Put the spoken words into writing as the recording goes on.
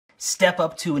Step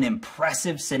up to an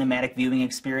impressive cinematic viewing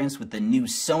experience with the new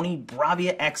Sony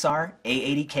BRAVIA XR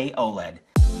A80K OLED.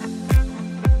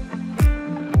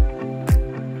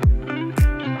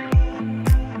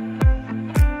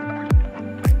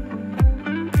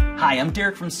 Hi, I'm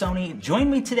Derek from Sony. Join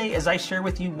me today as I share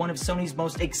with you one of Sony's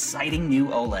most exciting new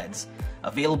OLEDs.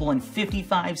 Available in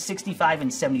 55, 65, and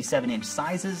 77-inch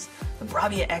sizes, the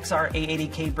BRAVIA XR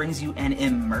A80K brings you an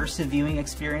immersive viewing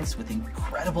experience with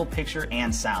incredible picture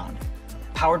and sound.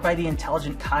 Powered by the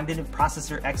intelligent cognitive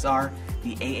processor XR,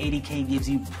 the A80K gives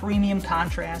you premium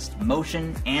contrast,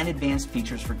 motion, and advanced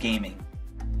features for gaming.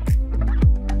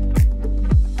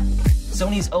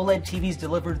 Sony's OLED TVs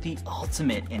deliver the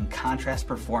ultimate in contrast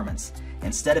performance.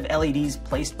 Instead of LEDs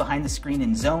placed behind the screen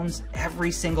in zones,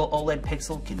 every single OLED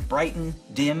pixel can brighten,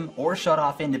 dim, or shut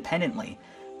off independently.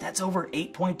 That's over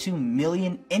 8.2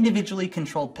 million individually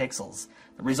controlled pixels.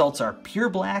 The results are pure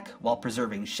black while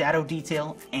preserving shadow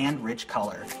detail and rich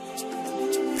color.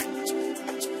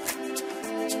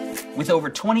 With over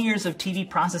 20 years of TV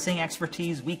processing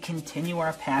expertise, we continue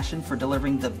our passion for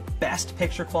delivering the best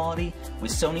picture quality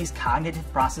with Sony's cognitive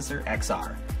processor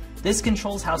XR. This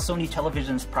controls how Sony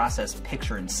televisions process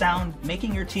picture and sound,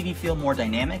 making your TV feel more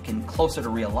dynamic and closer to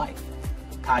real life.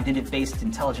 Cognitive-based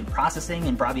intelligent processing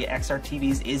in BRAVIA XR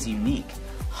TVs is unique.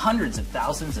 Hundreds of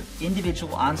thousands of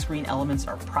individual on-screen elements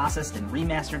are processed and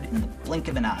remastered in the blink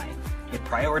of an eye. It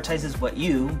prioritizes what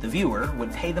you, the viewer,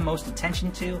 would pay the most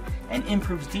attention to and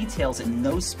improves details in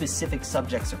those specific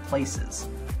subjects or places.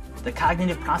 The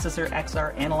cognitive processor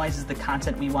XR analyzes the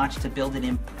content we watch to build an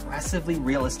impressively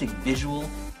realistic visual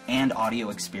and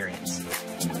audio experience.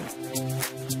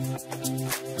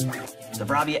 The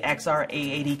BRAVIA XR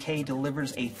A80K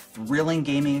delivers a thrilling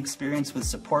gaming experience with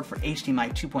support for HDMI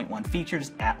 2.1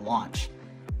 features at launch.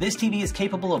 This TV is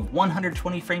capable of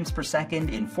 120 frames per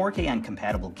second in 4K on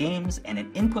compatible games and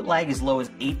an input lag as low as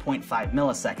 8.5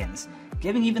 milliseconds,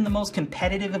 giving even the most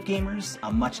competitive of gamers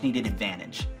a much-needed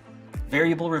advantage.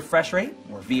 Variable refresh rate,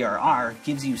 or VRR,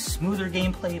 gives you smoother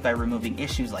gameplay by removing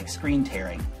issues like screen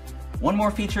tearing. One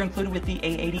more feature included with the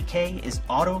A80K is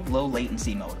Auto Low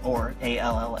Latency Mode, or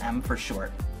ALLM for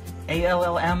short.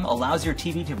 ALLM allows your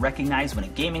TV to recognize when a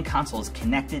gaming console is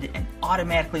connected and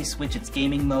automatically switch its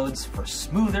gaming modes for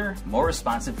smoother, more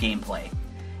responsive gameplay.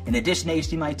 In addition to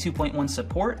HDMI 2.1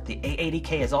 support, the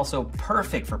A80K is also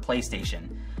perfect for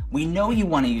PlayStation. We know you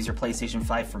want to use your PlayStation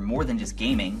 5 for more than just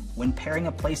gaming. When pairing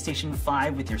a PlayStation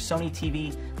 5 with your Sony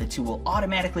TV, the two will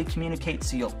automatically communicate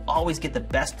so you'll always get the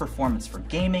best performance for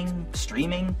gaming,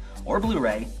 streaming, or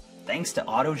Blu-ray, thanks to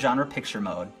Auto Genre Picture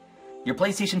Mode. Your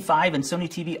PlayStation 5 and Sony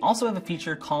TV also have a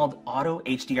feature called Auto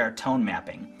HDR Tone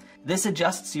Mapping. This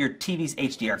adjusts your TV's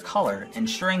HDR color,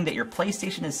 ensuring that your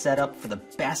PlayStation is set up for the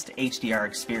best HDR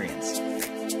experience.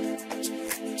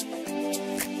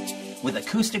 With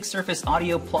Acoustic Surface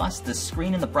Audio Plus, the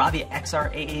screen in the BRAVIA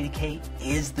XR A80K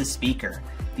is the speaker.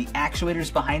 The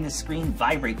actuators behind the screen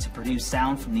vibrate to produce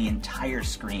sound from the entire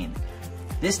screen.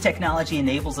 This technology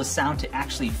enables the sound to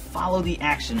actually follow the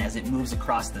action as it moves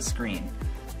across the screen.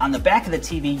 On the back of the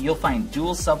TV, you'll find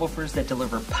dual subwoofers that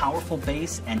deliver powerful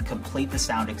bass and complete the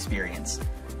sound experience.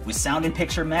 With sound and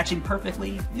picture matching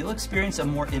perfectly, you'll experience a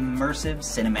more immersive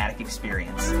cinematic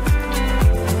experience.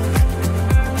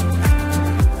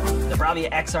 The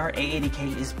BRAVIA XR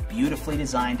A80K is beautifully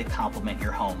designed to complement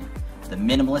your home. The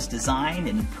minimalist design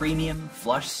and premium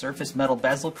flush surface metal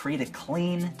bezel create a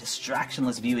clean,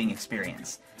 distractionless viewing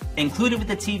experience. Included with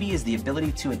the TV is the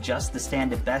ability to adjust the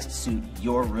stand to best suit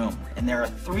your room, and there are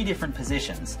 3 different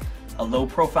positions. A low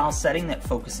profile setting that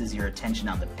focuses your attention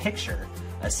on the picture,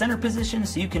 a center position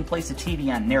so you can place a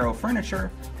TV on narrow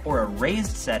furniture, or a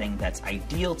raised setting that's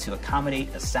ideal to accommodate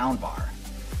a soundbar.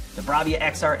 The BRAVIA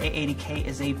XR A80K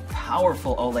is a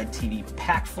powerful OLED TV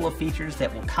packed full of features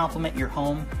that will complement your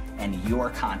home and your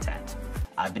content.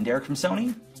 I've been Derek from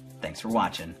Sony. Thanks for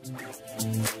watching.